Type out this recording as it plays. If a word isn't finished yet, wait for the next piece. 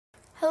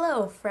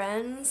Hello,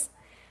 friends.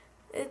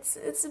 It's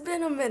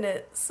been a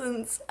minute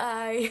since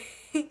I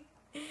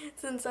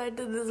since I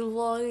did this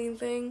vlogging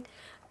thing.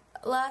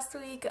 Last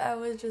week I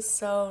was just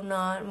so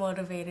not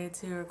motivated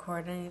to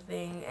record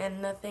anything,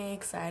 and nothing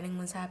exciting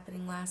was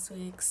happening last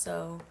week,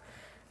 so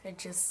I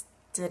just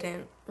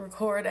didn't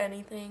record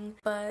anything.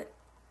 But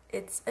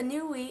it's a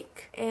new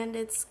week and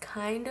it's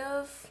kind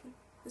of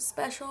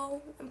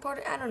special,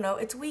 important. I don't know.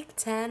 It's week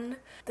 10.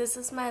 This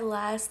is my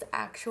last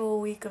actual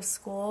week of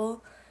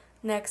school.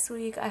 Next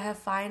week I have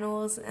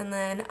finals and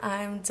then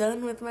I'm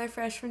done with my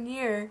freshman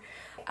year.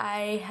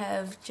 I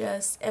have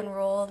just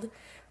enrolled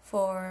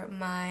for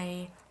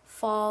my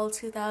fall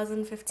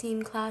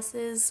 2015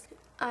 classes.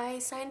 I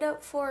signed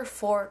up for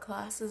 4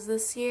 classes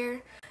this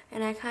year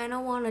and I kind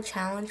of want to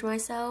challenge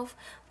myself,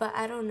 but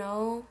I don't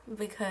know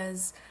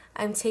because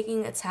I'm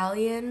taking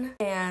Italian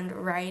and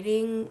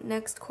writing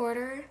next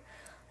quarter,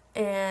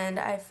 and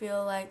I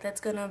feel like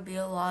that's gonna be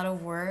a lot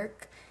of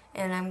work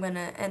and I'm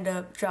gonna end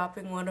up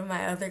dropping one of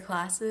my other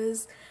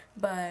classes.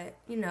 But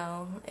you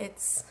know,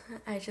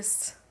 I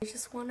just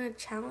want to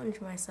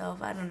challenge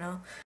myself. I don't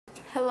know.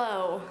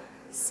 Hello.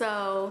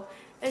 So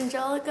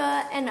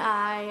Angelica and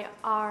I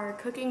are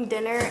cooking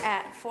dinner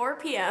at 4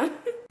 p.m.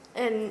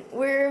 and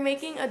we're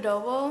making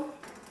adobo.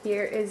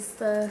 Here is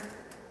the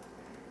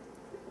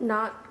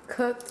not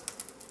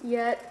cooked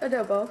yet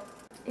adobo.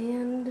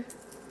 And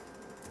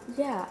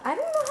yeah, I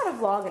don't know how to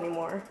vlog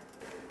anymore.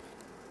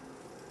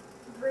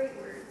 Great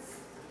words.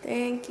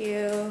 Thank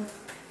you.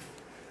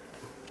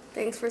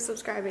 Thanks for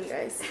subscribing,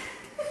 guys.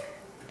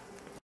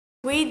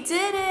 We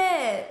did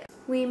it!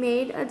 We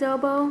made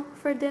adobo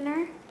for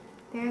dinner.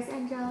 There's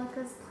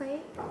Angelica's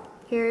plate.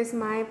 Here's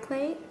my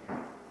plate.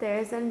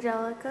 There's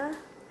Angelica.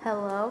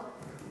 Hello.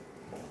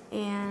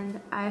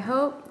 And I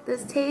hope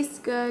this tastes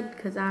good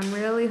because I'm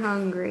really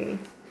hungry.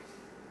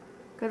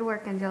 Good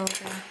work,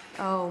 Angelica.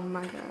 Oh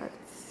my god.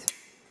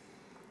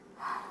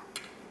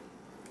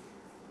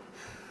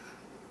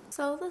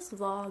 So this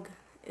vlog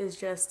is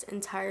just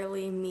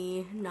entirely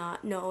me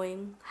not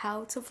knowing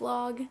how to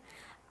vlog.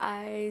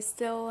 I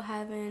still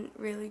haven't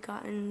really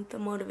gotten the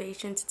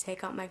motivation to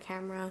take out my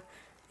camera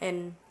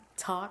and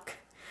talk.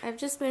 I've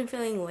just been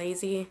feeling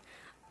lazy.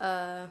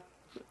 I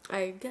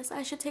guess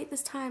I should take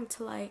this time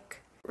to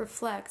like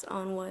reflect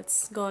on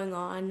what's going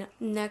on.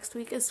 Next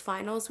week is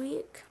finals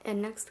week,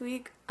 and next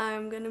week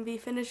I'm gonna be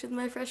finished with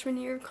my freshman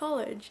year of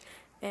college,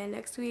 and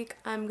next week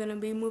I'm gonna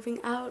be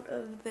moving out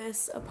of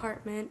this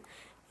apartment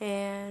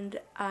and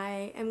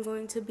I am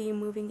going to be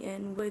moving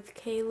in with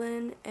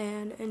Kaylin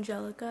and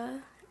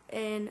Angelica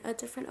in a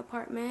different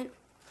apartment,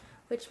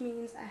 which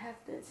means I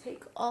have to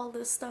take all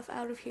this stuff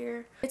out of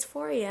here. It's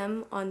 4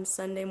 a.m. on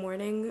Sunday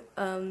morning,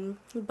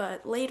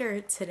 but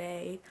later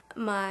today,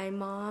 my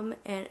mom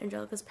and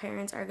Angelica's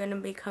parents are going to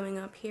be coming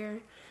up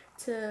here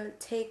to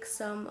take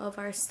some of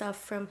our stuff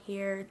from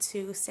here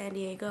to San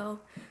Diego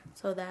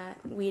so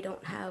that we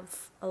don't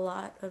have a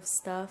lot of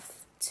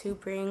stuff to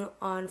bring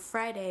on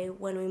Friday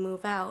when we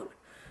move out.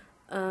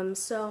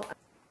 So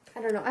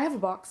I don't know, I have a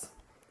box.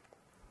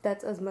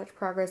 That's as much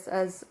progress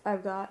as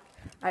I've got.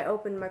 I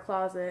opened my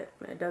closet.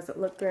 It doesn't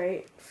look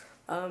great.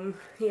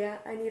 Yeah,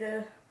 I need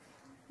to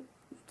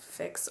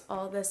fix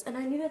all this, and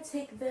I need to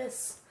take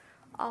this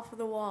off of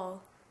the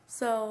wall.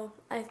 So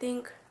I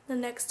think the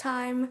next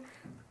time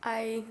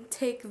I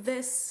take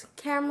this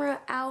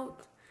camera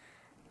out,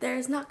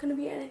 there's not going to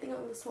be anything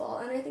on this wall,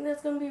 and I think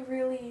that's going to be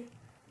really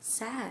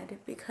sad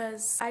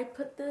because I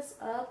put this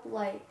up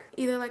like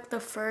either like the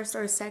first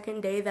or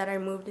second day that I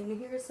moved in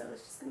here, so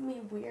it's just gonna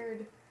be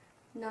weird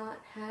not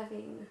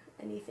having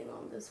anything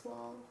on this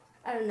wall.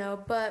 I don't know,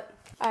 but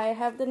I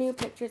have the new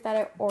pictures that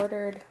I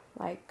ordered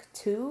like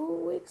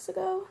 2 weeks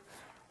ago,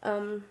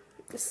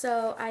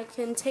 so I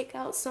can take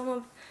out some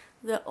of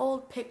the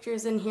old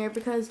pictures in here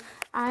because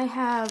I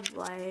have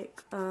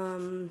like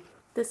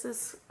this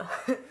is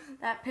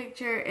that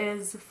picture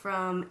is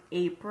from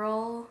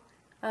April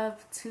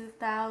of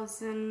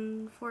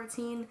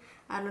 2014.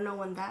 I don't know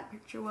when that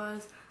picture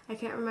was. I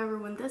can't remember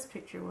when this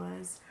picture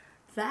was.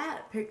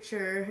 That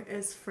picture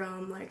is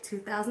from like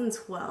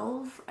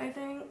 2012, I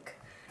think.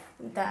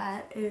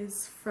 That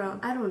is from,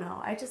 I don't know.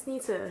 I just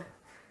need to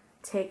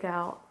take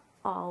out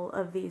all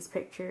of these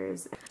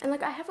pictures. And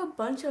like I have a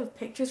bunch of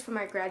pictures from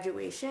my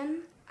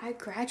graduation. I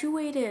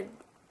graduated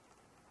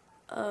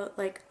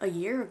like a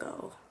year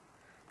ago.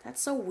 That's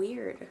so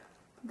weird.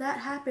 That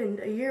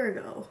happened a year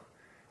ago.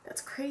 That's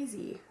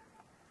crazy.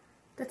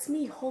 That's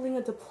me holding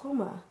a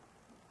diploma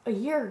a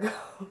year ago.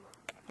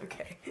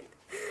 Okay.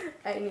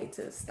 I need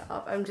to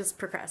stop. I'm just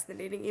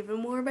procrastinating even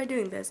more by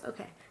doing this.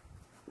 Okay.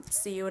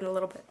 See you in a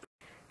little bit.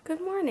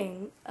 Good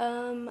morning.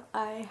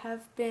 I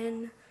have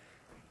been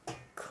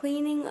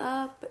cleaning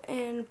up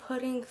and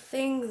putting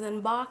things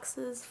in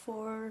boxes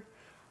for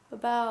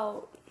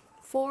about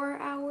 4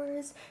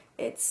 hours.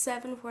 It's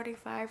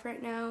 7:45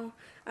 right now.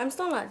 I'm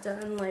still not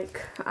done.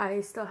 Like, I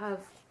still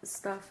have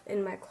stuff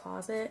in my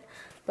closet,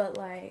 but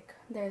like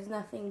there's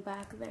nothing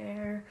back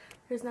there.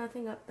 There's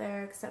nothing up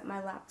there except my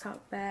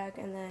laptop bag,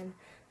 and then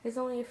There's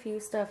only a few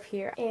stuff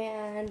here.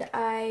 And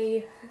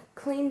I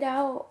cleaned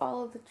out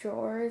all of the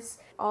drawers.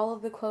 All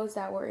of the clothes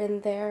that were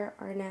in there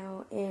are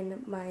now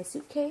in my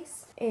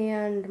suitcase.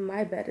 And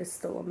my bed is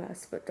still a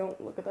mess, but don't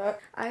look at that.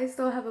 I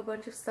still have a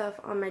bunch of stuff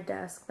on my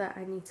desk that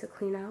I need to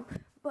clean out.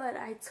 But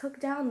I took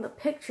down the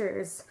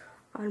pictures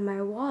on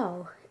my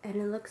wall and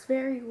it looks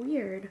very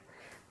weird.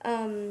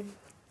 That's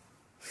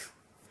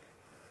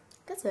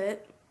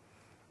it.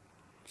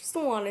 Just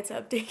wanted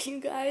to update you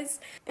guys.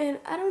 And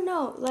I don't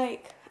know,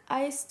 like,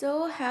 I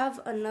still have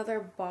another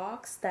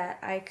box that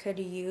I could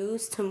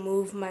use to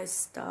move my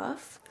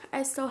stuff.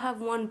 I still have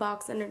one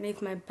box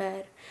underneath my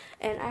bed.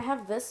 And I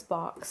have this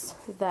box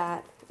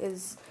that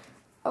is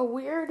a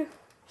weird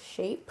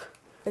shape.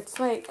 It's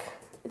like,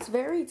 it's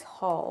very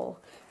tall.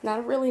 And I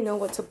don't really know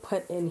what to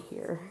put in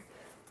here.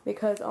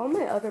 Because all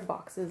my other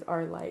boxes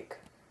are like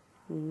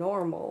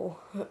normal.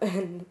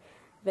 And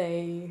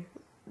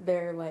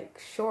they're like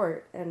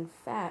short and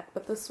fat,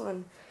 but this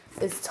one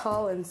is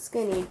tall and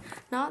skinny.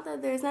 Not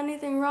that there's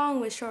anything wrong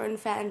with short and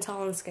fat and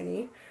tall and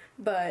skinny,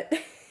 but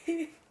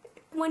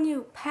when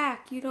you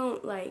pack, you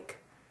don't like,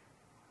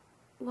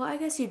 well, I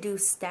guess you do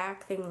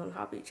stack things on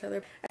top of each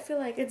other. I feel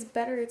like it's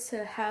better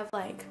to have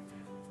like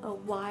a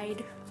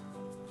wide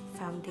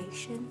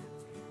foundation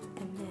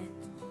and then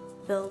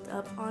build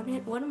up on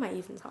it. What am I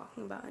even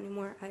talking about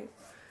anymore? I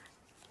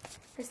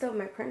still have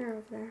my printer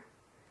over there.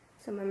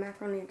 So my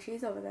macaroni and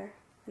cheese over there.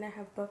 And I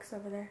have books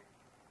over there.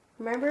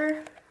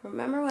 Remember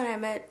when I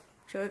met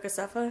Joey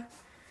Kasafa?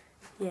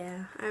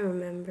 Yeah, I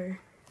remember.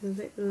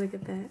 Look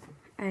at that.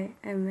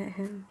 I met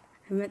him.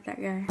 I met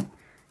that guy.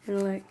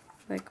 And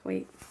like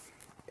wait.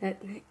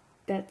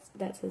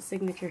 That's his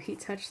signature. He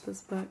touched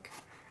this book.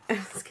 I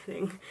was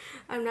kidding.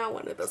 I'm not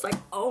one of those like,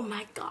 oh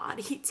my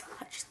god, he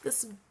touched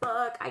this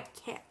book. I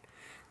can't.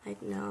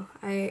 Like, no,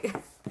 I'm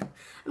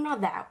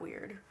not that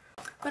weird.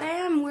 But I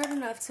am weird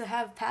enough to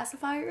have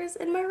pacifiers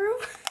in my room.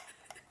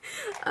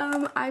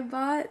 I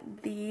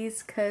bought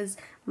these because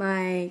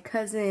my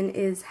cousin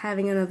is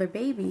having another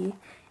baby,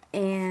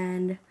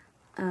 and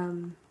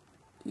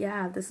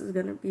yeah, this is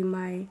gonna be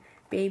my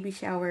baby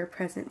shower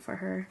present for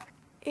her.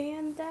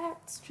 And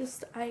that's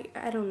just, I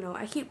don't know,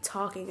 I keep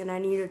talking and I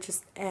need to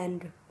just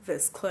end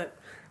this clip.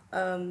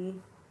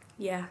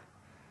 Yeah,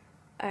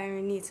 I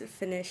need to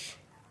finish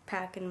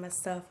packing my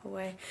stuff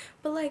away.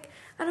 But like,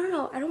 I don't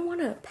know, I don't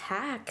want to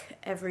pack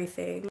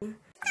everything.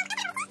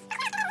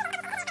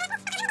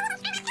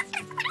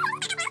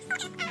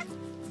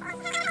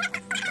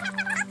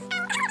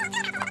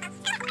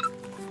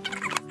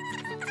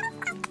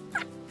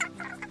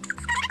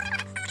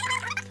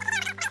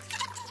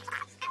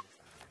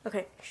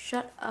 Okay,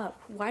 shut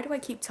up. Why do I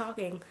keep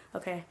talking?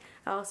 Okay,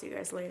 I'll see you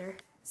guys later.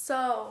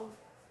 So,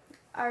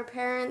 our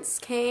parents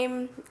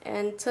came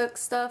and took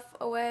stuff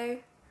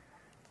away.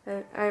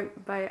 And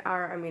by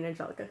our, I mean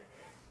Angelica.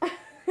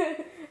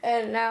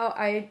 And now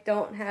I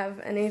don't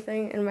have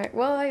anything in my,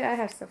 well, like, I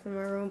have stuff in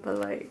my room, but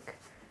like,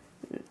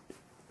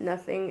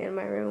 nothing in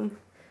my room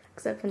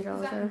except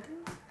Angelica.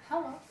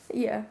 Hello.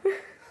 Yeah.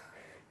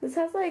 This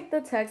has like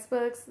the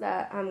textbooks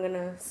that I'm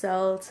gonna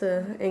sell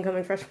to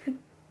incoming freshmen.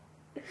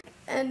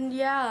 And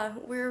yeah,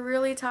 we were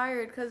really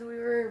tired because we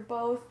were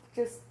both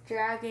just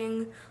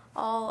dragging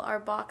all our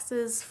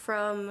boxes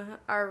from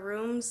our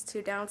rooms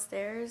to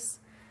downstairs.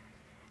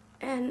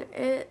 And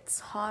it's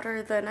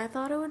hotter than I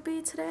thought it would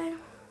be today.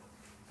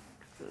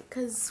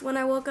 Because when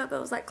I woke up it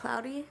was like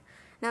cloudy.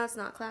 Now it's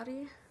not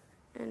cloudy.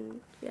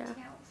 And yeah.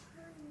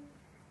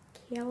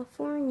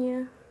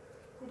 California.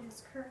 It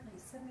is currently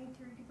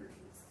 73 degrees.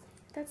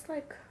 That's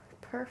like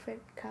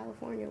perfect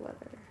California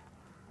weather.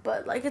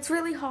 But like it's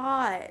really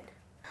hot.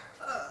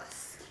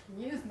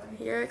 Excuse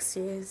me. You're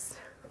excused.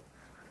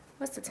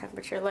 What's the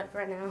temperature like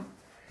right now?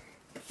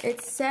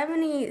 It's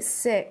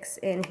 76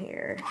 in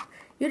here.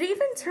 You'd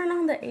even turn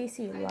on the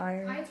AC,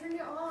 liar. I turned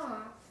it off.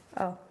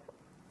 Oh.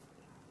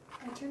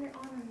 I turned it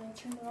on and I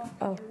turned it off.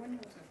 Oh. Your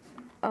window's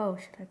open. Oh,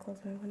 should I close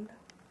my window?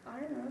 I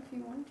don't know if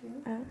you want to.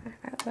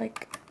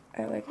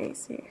 I like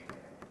AC.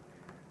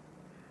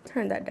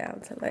 Turn that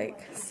down to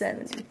like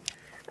 70.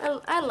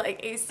 I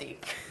like AC.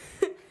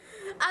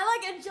 I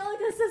like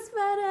Angelica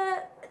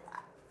Suspetta.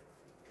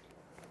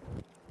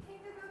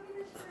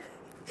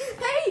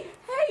 Hey,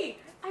 hey!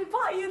 I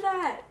bought you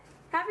that!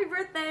 Happy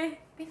birthday!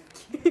 Thank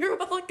you. You're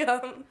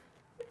welcome!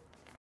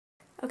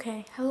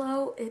 Okay,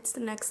 hello, it's the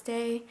next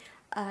day.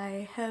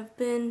 I have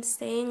been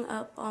staying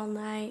up all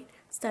night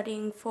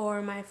studying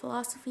for my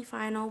philosophy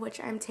final,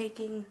 which I'm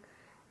taking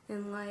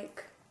in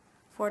like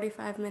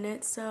 45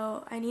 minutes,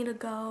 so I need to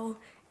go,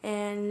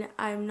 and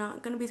I'm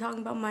not going to be talking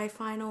about my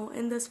final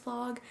in this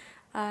vlog.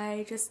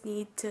 I just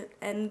need to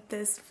end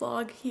this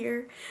vlog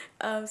here,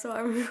 so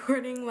I'm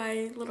recording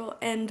my little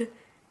end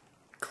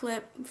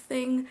clip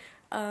thing.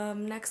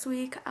 Next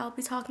week I'll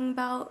be talking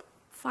about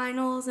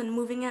finals and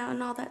moving out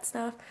and all that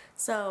stuff,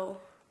 so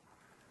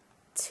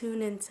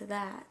tune into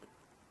that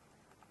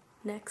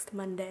next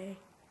Monday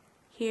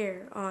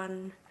here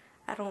on,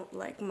 I don't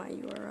like my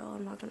URL,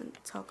 I'm not gonna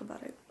talk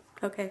about it.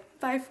 Okay,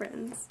 bye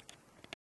friends.